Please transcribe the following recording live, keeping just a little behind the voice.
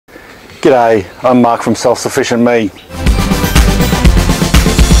G'day, I'm Mark from Self-Sufficient Me.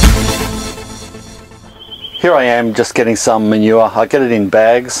 Here I am just getting some manure. I get it in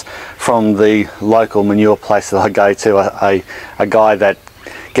bags from the local manure place that I go to, a guy that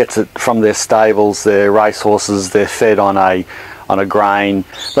gets it from their stables, their racehorses. They're fed on a grain.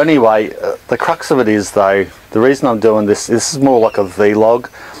 But anyway, the crux of it is though, the reason I'm doing this is more like a vlog.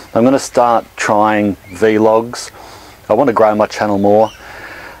 I'm going to start trying vlogs. I want to grow my channel more.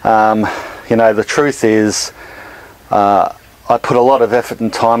 You know, the truth is I put a lot of effort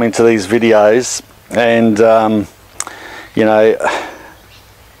and time into these videos, and you know,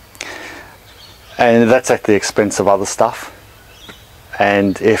 and that's at the expense of other stuff.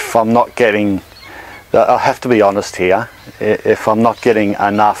 And if I'm not getting, I have to be honest here, if I'm not getting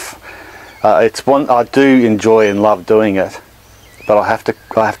enough, it's one, I do enjoy and love doing it, but I have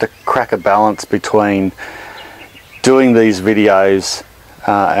to crack a balance between doing these videos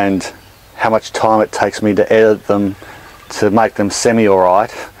and how much time it takes me to edit them to make them semi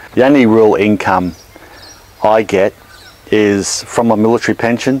alright. The only real income I get is from my military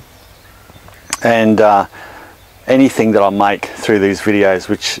pension and anything that I make through these videos,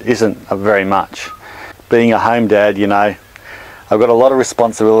 which isn't very much. Being a home dad, you know, I've got a lot of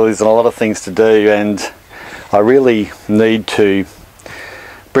responsibilities and a lot of things to do, and I really need to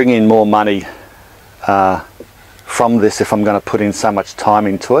bring in more money from this if I'm going to put in so much time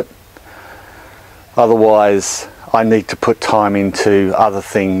into it. Otherwise, I need to put time into other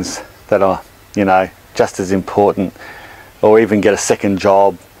things that are, you know, just as important, or even get a second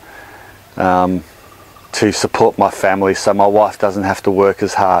job to support my family so my wife doesn't have to work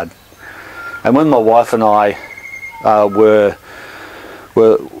as hard. And when my wife and I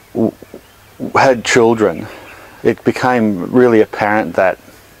had children, it became really apparent that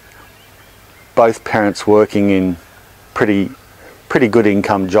both parents working in pretty good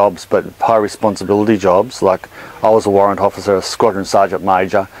income jobs, but high responsibility jobs. Like, I was a warrant officer, a squadron sergeant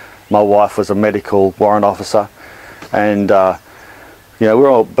major. My wife was a medical warrant officer, and you know,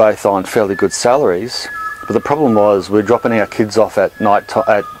 we're all both on fairly good salaries. But the problem was, we're dropping our kids off at night time.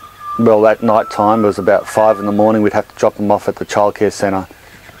 At night time, it was about 5 in the morning. We'd have to drop them off at the childcare centre.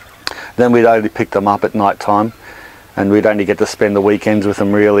 Then we'd only pick them up at night time, and we'd only get to spend the weekends with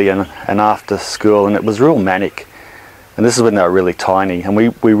them really, and after school, and it was real manic. And this is when they were really tiny, and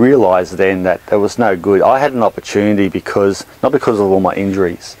we realised then that there was no good. I had an opportunity not because of all my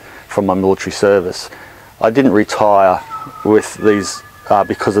injuries from my military service. I didn't retire with these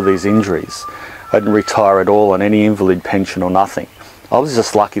because of these injuries. I didn't retire at all on any invalid pension or nothing. I was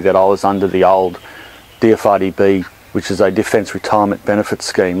just lucky that I was under the old DFRDB, which is a Defence Retirement Benefit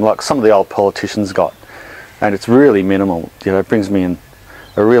Scheme, like some of the old politicians got. And it's really minimal. You know, it brings me in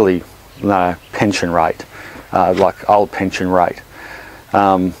a really low pension rate. Like old pension rate,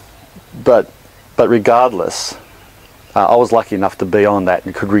 but regardless, I was lucky enough to be on that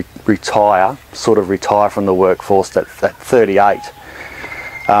and could retire from the workforce at 38.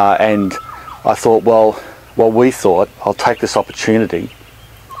 And I thought, well, we thought, I'll take this opportunity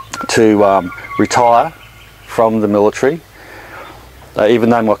to retire from the military, even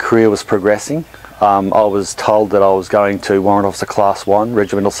though my career was progressing. I was told that I was going to Warrant Officer Class 1,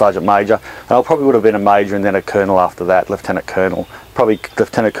 Regimental Sergeant Major, and I probably would have been a Major and then a Colonel after that, Lieutenant Colonel. Probably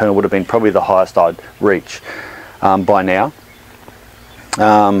Lieutenant Colonel would have been probably the highest I'd reach by now.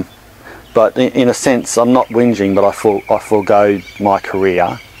 But in a sense, I'm not whinging, but I forego my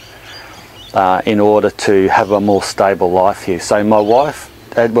career in order to have a more stable life here. So my wife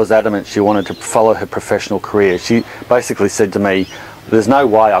was adamant she wanted to follow her professional career. She basically said to me, there's no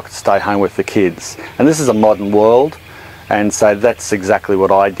way I could stay home with the kids. And this is a modern world, and so that's exactly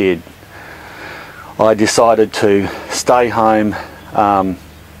what I did. I decided to stay home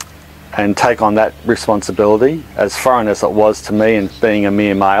and take on that responsibility, as foreign as it was to me and being a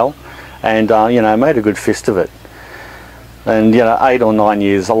mere male, and you know, made a good fist of it. And you know, 8 or 9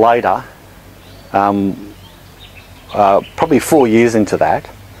 years later, probably 4 years into that,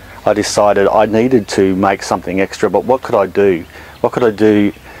 I decided I needed to make something extra. But what could I do? What could I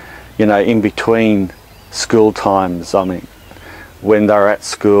do, you know, in between school times? I mean, when they're at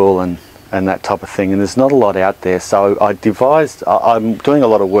school and that type of thing. And there's not a lot out there. So I devised, I'm doing a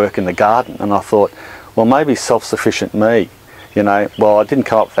lot of work in the garden, and I thought, well, maybe Self-Sufficient Me, you know. Well, I didn't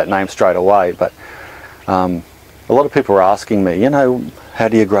come up with that name straight away, but a lot of people are asking me, you know, how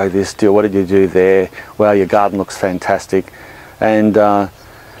do you grow this? What did you do there? Wow, your garden looks fantastic. And I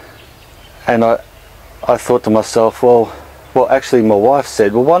thought to myself, well, actually my wife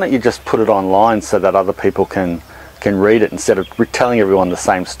said, well, why don't you just put it online so that other people can read it, instead of telling everyone the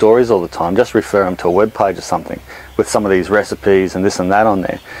same stories all the time. Just refer them to a web page or something with some of these recipes and this and that on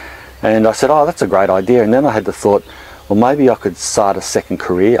there. And I said, oh, that's a great idea. And then I had the thought, well, maybe I could start a second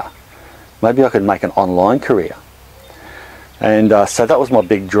career. Maybe I could make an online career. And so that was my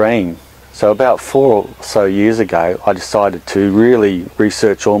big dream. So about 4 or so years ago, I decided to really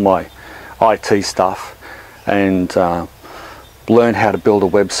research all my IT stuff and learn how to build a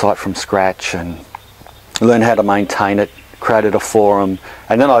website from scratch and learn how to maintain it, created a forum,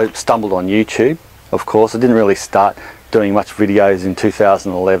 and then I stumbled on YouTube. Of course, I didn't really start doing much videos in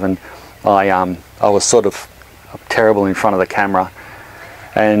 2011. I was sort of terrible in front of the camera,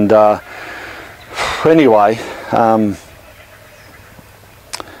 and anyway, I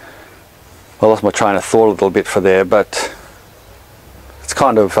lost my train of thought a little bit for there, but it's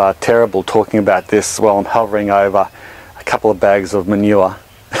kind of terrible talking about this while I'm hovering over a couple of bags of manure.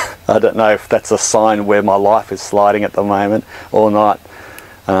 I don't know if that's a sign where my life is sliding at the moment or not.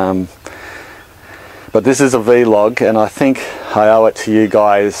 But this is a vlog, and I think I owe it to you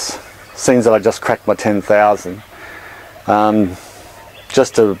guys, seeing that I just cracked my 10,000,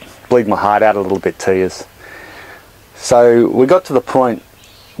 just to bleed my heart out a little bit to you. So we got to the point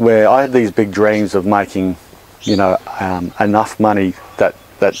where I had these big dreams of making, you know, enough money that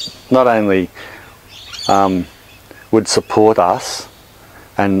not only would support us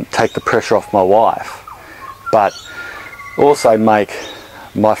and take the pressure off my wife, but also make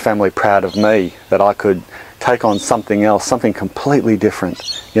my family proud of me, that I could take on something else, something completely different.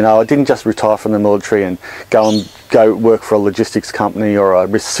 You know, I didn't just retire from the military and go work for a logistics company or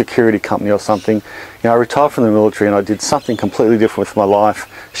a security company or something. You know, I retired from the military and I did something completely different with my life,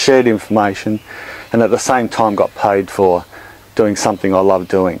 shared information, and at the same time got paid for doing something I love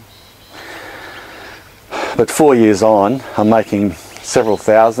doing. But 4 years on, I'm making several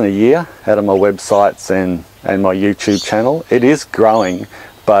thousand a year out of my websites and my YouTube channel. It is growing,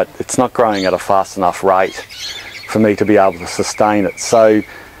 but it's not growing at a fast enough rate for me to be able to sustain it. So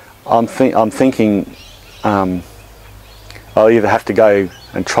I'm thinking I'll either have to go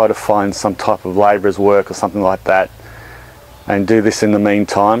and try to find some type of labourer's work or something like that and do this in the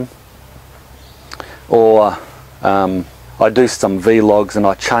meantime, or I do some vlogs and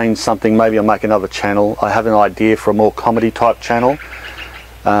I change something. Maybe I'll make another channel. I have an idea for a more comedy type channel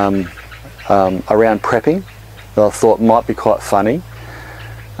around prepping that I thought might be quite funny,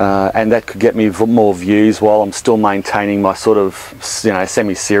 and that could get me more views while I'm still maintaining my sort of, you know,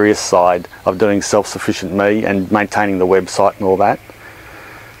 semi-serious side of doing self-sufficient me and maintaining the website and all that.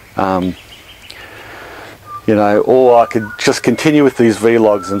 You know, or I could just continue with these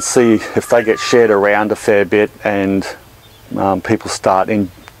vlogs and see if they get shared around a fair bit and people start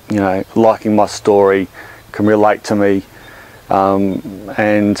liking my story, can relate to me,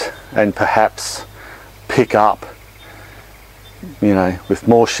 and perhaps pick up, you know, with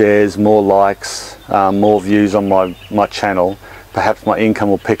more shares, more likes, more views on my channel. Perhaps my income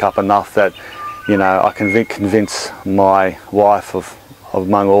will pick up enough that, you know, I can convince my wife of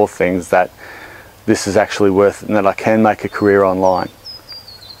among all things that this is actually worth it and that I can make a career online.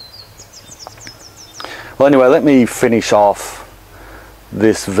 Well, anyway, let me finish off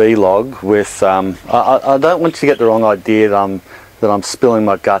this vlog with, I don't want you to get the wrong idea that I'm spilling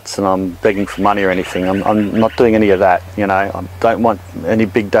my guts and I'm begging for money or anything. I'm not doing any of that, you know. I don't want any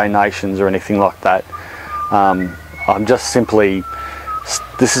big donations or anything like that. I'm just simply,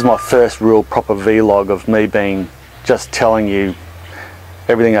 this is my first real proper vlog of me being, just telling you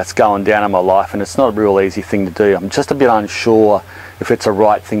everything that's going down in my life, and it's not a real easy thing to do. I'm just a bit unsure if it's a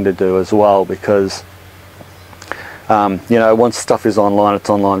right thing to do as well, because you know, once stuff is online, it's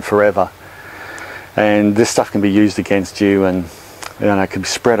online forever, and this stuff can be used against you, and you know, it can be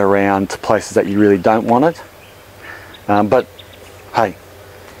spread around to places that you really don't want it. But hey,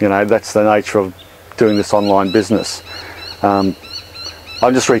 you know, that's the nature of doing this online business. I'm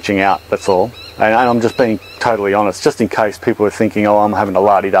just reaching out, that's all. And I'm just being totally honest, just in case people are thinking, oh, I'm having a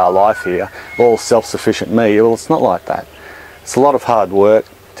la-di-da life here, all self-sufficient me. Well, it's not like that. It's a lot of hard work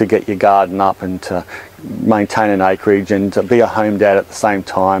to get your garden up and to maintain an acreage and to be a home dad at the same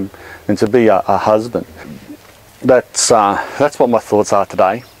time and to be a husband. That's what my thoughts are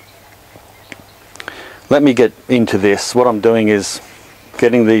today. Let me get into this. What I'm doing is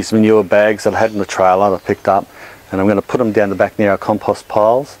getting these manure bags that I had in the trailer that I picked up, and I'm going to put them down the back near our compost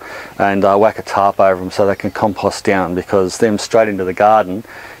piles and whack a tarp over them so they can compost down, because them straight into the garden,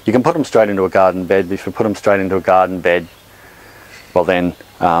 you can put them straight into a garden bed, but if you put them straight into a garden bed, well then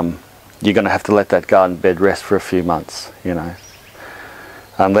you're going to have to let that garden bed rest for a few months, you know,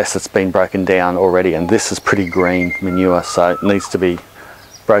 unless it's been broken down already. And this is pretty green manure, so it needs to be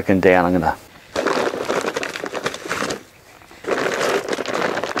broken down. I'm going to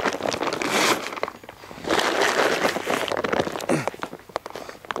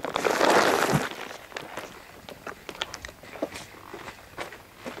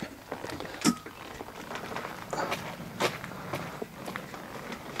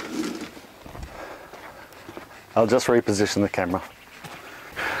I'll just reposition the camera.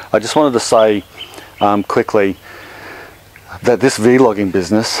 I just wanted to say quickly that this vlogging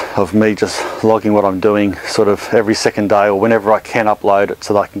business of me just logging what I'm doing sort of every second day or whenever I can upload it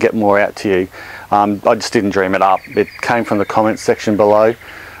so that I can get more out to you, I just didn't dream it up. It came from the comments section below.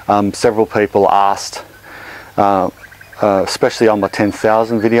 Several people asked, especially on my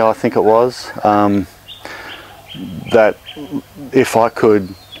 10,000 video I think it was, that if I could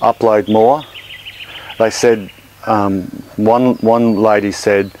upload more. They said, one lady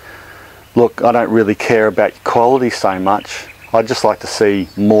said, look, I don't really care about your quality so much. I'd just like to see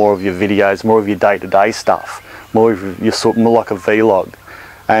more of your videos, more of your day-to-day stuff, more of your sort, more like a vlog.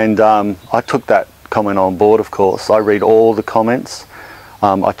 And I took that comment on board, of course. I read all the comments.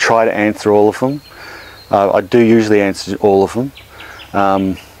 I try to answer all of them. I do usually answer all of them,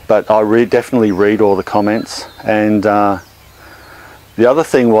 but I definitely read all the comments. And the other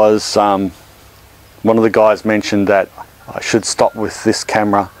thing was, one of the guys mentioned that I should stop with this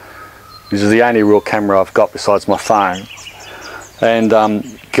camera. This is the only real camera I've got besides my phone. And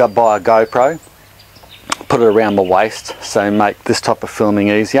go buy a GoPro, put it around my waist, so make this type of filming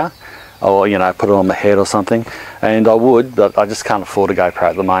easier. Or, you know, put it on my head or something. And I would, but I just can't afford a GoPro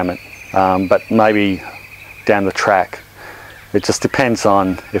at the moment. But maybe down the track. It just depends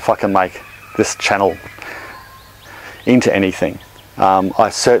on if I can make this channel into anything. I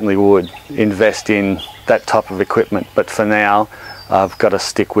certainly would invest in that type of equipment, but for now I've got to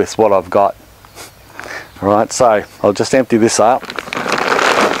stick with what I've got. Alright, so I'll just empty this up.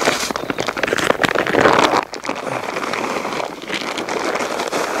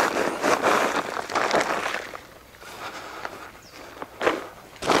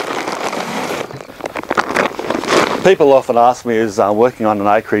 People often ask me, is working on an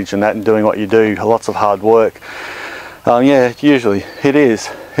acreage and that and doing what you do lots of hard work? Yeah, usually it is.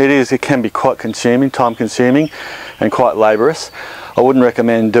 It can be quite consuming, time consuming and quite laborious. I wouldn't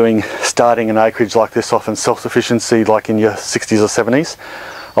recommend starting an acreage like this off in self-sufficiency like in your 60s or 70s.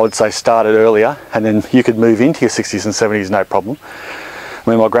 I would say start it earlier and then you could move into your 60s and 70s no problem. I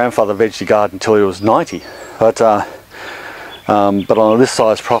mean, my grandfather Veggie gardened until he was 90, but on this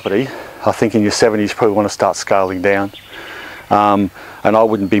size property I think in your 70s you probably want to start scaling down. And I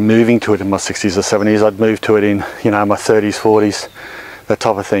wouldn't be moving to it in my 60s or 70s. I'd move to it in, you know, my 30s, 40s, that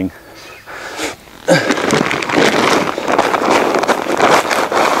type of thing.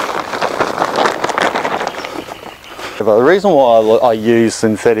 But the reason why I use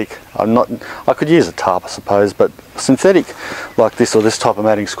synthetic, I could use a tarp I suppose, but synthetic like this or this type of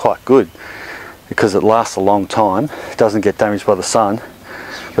matting is quite good because it lasts a long time. It doesn't get damaged by the sun,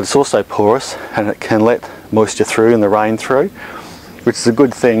 but it's also porous and it can let moisture through and the rain through, which is a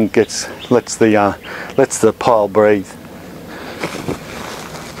good thing. Lets the pile breathe.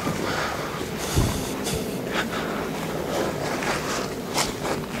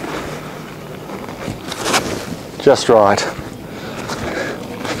 Just right.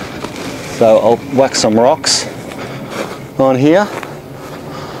 So I'll whack some rocks on here.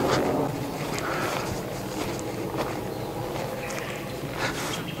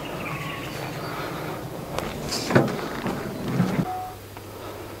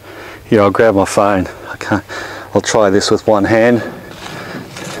 Here, I'll grab my phone. I'll try this with one hand.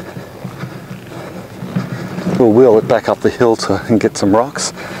 We'll wheel it back up the hill and get some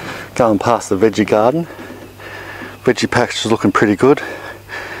rocks. Going past the veggie garden. Veggie patch is looking pretty good.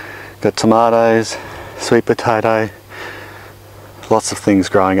 Got tomatoes, sweet potato, lots of things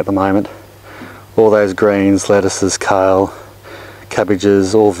growing at the moment. All those greens, lettuces, kale,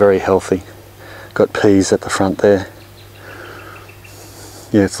 cabbages, all very healthy. Got peas at the front there.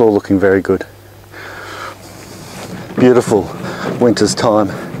 Yeah, it's all looking very good. Beautiful winter's time.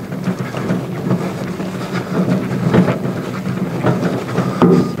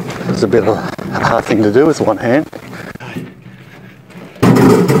 It's a bit of a hard thing to do with one hand.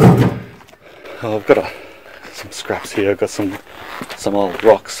 Oh, I've got some scraps here. I've got some old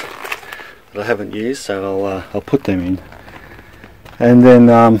rocks that I haven't used, so I'll put them in, and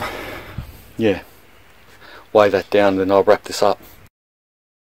then yeah, weigh that down. Then I'll wrap this up.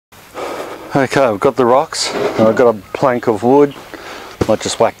 Okay, I've got the rocks. I've got a plank of wood. Might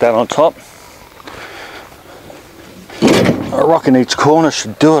just whack that on top. A rock in each corner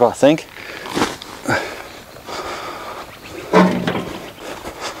should do it, I think.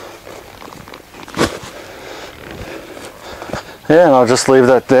 Yeah, and I'll just leave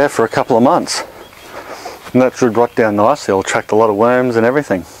that there for a couple of months. And that should rot down nicely. It'll attract a lot of worms and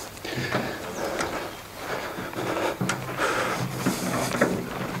everything.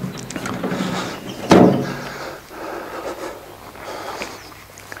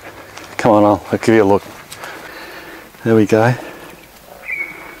 Come on, I'll give you a look. There we go.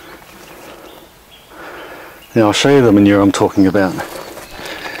 Now I'll show you the manure I'm talking about.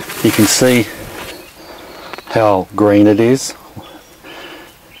 You can see how green it is.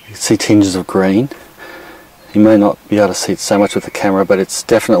 You see tinges of green. You may not be able to see it so much with the camera, but it's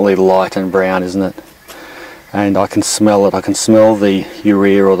definitely light and brown, isn't it? And I can smell it. I can smell the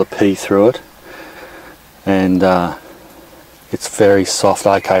urea or the P through it. And it's very soft.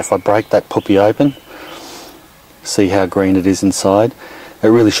 Okay, if I break that puppy open, see how green it is inside. It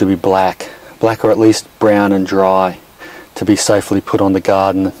really should be black or at least brown and dry to be safely put on the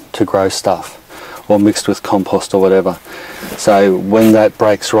garden to grow stuff, or mixed with compost or whatever. So when that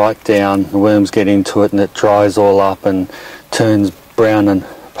breaks right down, the worms get into it and it dries all up and turns brown and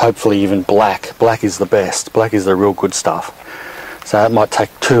hopefully even black. Black is the best. Black is the real good stuff. So it might take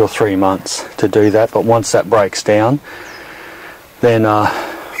 2 or 3 months to do that, but once that breaks down, then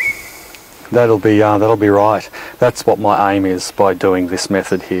that'll be right. That's what my aim is by doing this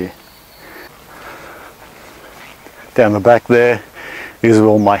method here. Down the back there is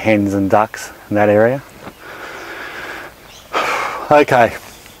all my hens and ducks in that area. Okay,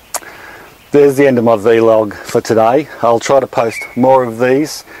 there's the end of my vlog for today. I'll try to post more of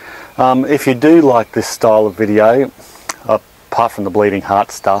these. If you do like this style of video, apart from the bleeding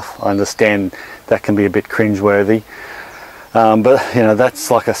heart stuff, I understand that can be a bit cringeworthy. But you know, that's,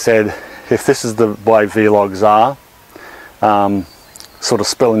 like I said, if this is the way vlogs are, sort of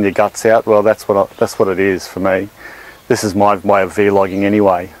spilling your guts out, well, that's what it is for me. This is my way of vlogging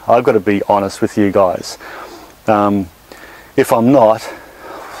anyway. I've got to be honest with you guys. If I'm not,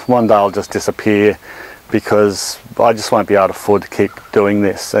 one day I'll just disappear, because I just won't be able to afford to keep doing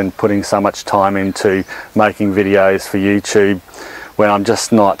this and putting so much time into making videos for YouTube when I'm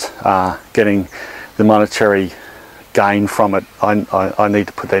just not getting the monetary gain from it. I need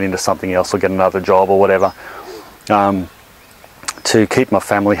to put that into something else or get another job or whatever, to keep my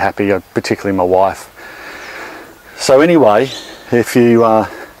family happy, particularly my wife. So anyway, if you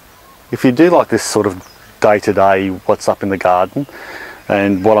do like this sort of day-to-day what's up in the garden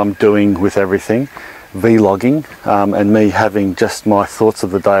and what I'm doing with everything, vlogging, and me having just my thoughts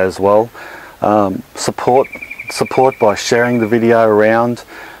of the day as well, support by sharing the video around,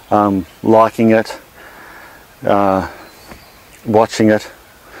 liking it, watching it.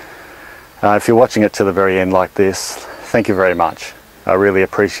 If you're watching it to the very end like this, thank you very much. I really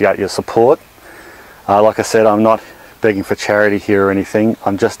appreciate your support. Like I said, I'm not begging for charity here or anything.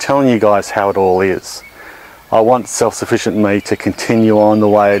 I'm just telling you guys how it all is. I want self-sufficient me to continue on the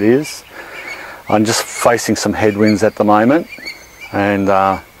way it is. I'm just facing some headwinds at the moment, and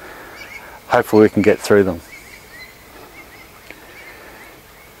hopefully we can get through them.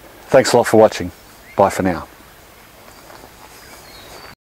 Thanks a lot for watching. Bye for now.